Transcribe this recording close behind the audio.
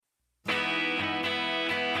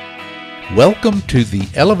Welcome to the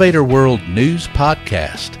Elevator World News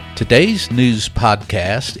Podcast. Today's news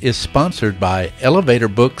podcast is sponsored by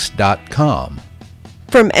ElevatorBooks.com.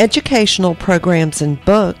 From educational programs and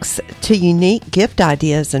books to unique gift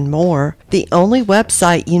ideas and more, the only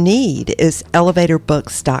website you need is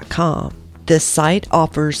ElevatorBooks.com. This site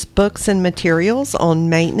offers books and materials on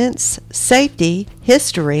maintenance, safety,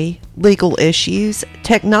 history, legal issues,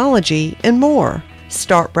 technology, and more.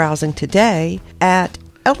 Start browsing today at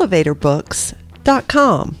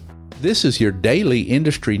ElevatorBooks.com. This is your daily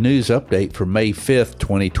industry news update for May 5th,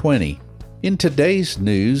 2020. In today's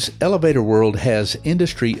news, Elevator World has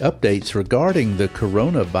industry updates regarding the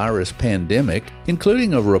coronavirus pandemic,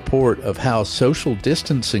 including a report of how social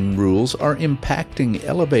distancing rules are impacting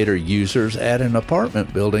elevator users at an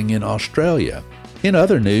apartment building in Australia. In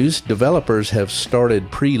other news, developers have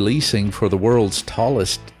started pre-leasing for the world's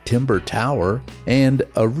tallest timber tower, and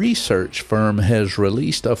a research firm has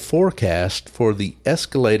released a forecast for the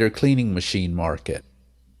escalator cleaning machine market.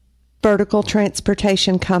 Vertical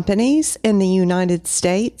transportation companies in the United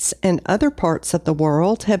States and other parts of the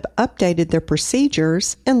world have updated their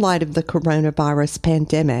procedures in light of the coronavirus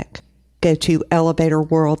pandemic. Go to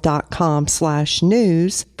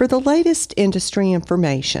elevatorworld.com/news for the latest industry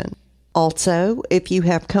information. Also, if you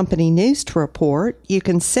have company news to report, you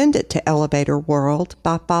can send it to Elevator World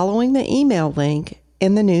by following the email link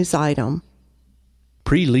in the news item.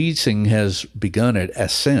 Pre-leasing has begun at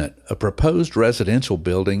Ascent, a proposed residential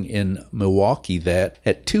building in Milwaukee that,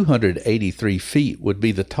 at 283 feet, would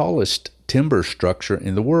be the tallest timber structure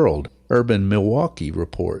in the world, Urban Milwaukee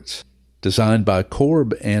reports. Designed by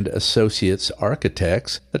Korb and Associates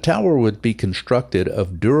Architects, the tower would be constructed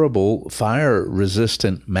of durable,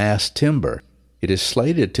 fire-resistant mass timber. It is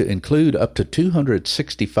slated to include up to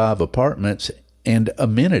 265 apartments and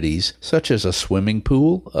amenities such as a swimming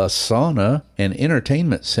pool, a sauna, an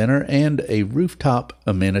entertainment center, and a rooftop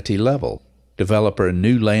amenity level. Developer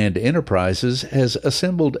Newland Enterprises has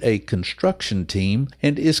assembled a construction team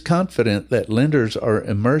and is confident that lenders are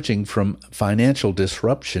emerging from financial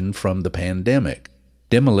disruption from the pandemic.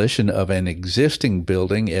 Demolition of an existing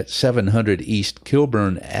building at 700 East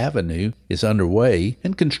Kilburn Avenue is underway,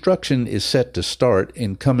 and construction is set to start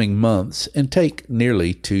in coming months and take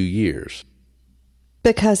nearly 2 years.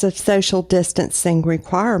 Because of social distancing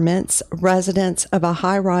requirements, residents of a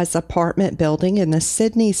high-rise apartment building in the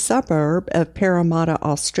Sydney suburb of Parramatta,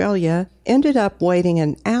 Australia, ended up waiting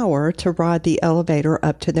an hour to ride the elevator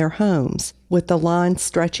up to their homes, with the line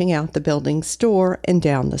stretching out the building's door and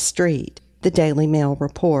down the street, the Daily Mail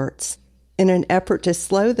reports. In an effort to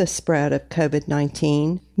slow the spread of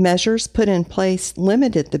COVID-19, measures put in place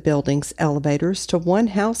limited the building's elevators to one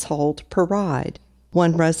household per ride.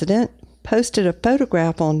 One resident posted a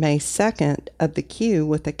photograph on May 2nd of the queue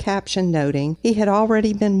with a caption noting he had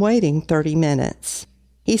already been waiting 30 minutes.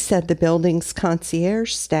 He said the building's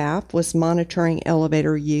concierge staff was monitoring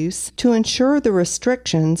elevator use to ensure the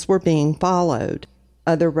restrictions were being followed.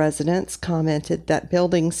 Other residents commented that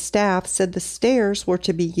building staff said the stairs were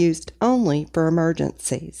to be used only for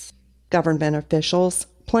emergencies. Government officials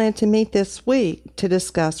plan to meet this week to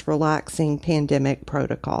discuss relaxing pandemic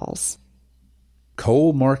protocols.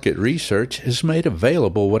 Coal Market Research has made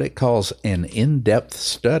available what it calls an in-depth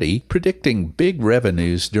study predicting big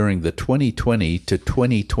revenues during the 2020 to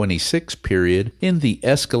 2026 period in the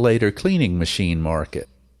escalator cleaning machine market.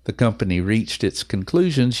 The company reached its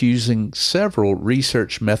conclusions using several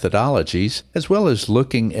research methodologies as well as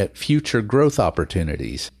looking at future growth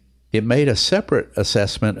opportunities. It made a separate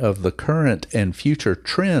assessment of the current and future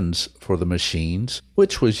trends for the machines,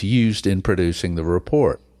 which was used in producing the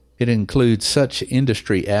report. It includes such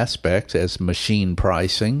industry aspects as machine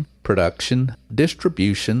pricing, production,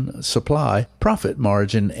 distribution, supply, profit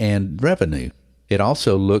margin, and revenue. It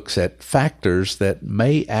also looks at factors that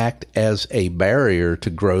may act as a barrier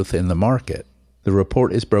to growth in the market. The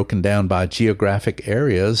report is broken down by geographic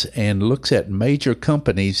areas and looks at major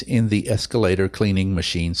companies in the escalator cleaning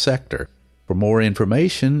machine sector. For more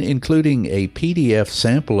information, including a PDF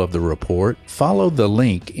sample of the report, follow the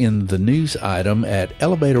link in the news item at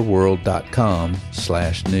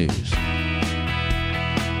elevatorworld.com/news.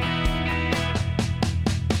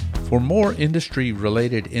 For more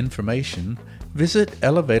industry-related information, visit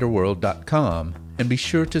elevatorworld.com and be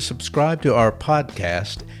sure to subscribe to our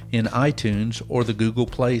podcast in iTunes or the Google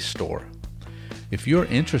Play Store. If you're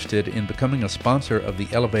interested in becoming a sponsor of the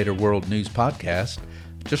Elevator World News Podcast,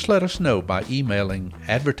 just let us know by emailing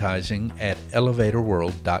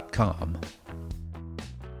advertising@elevatorworld.com.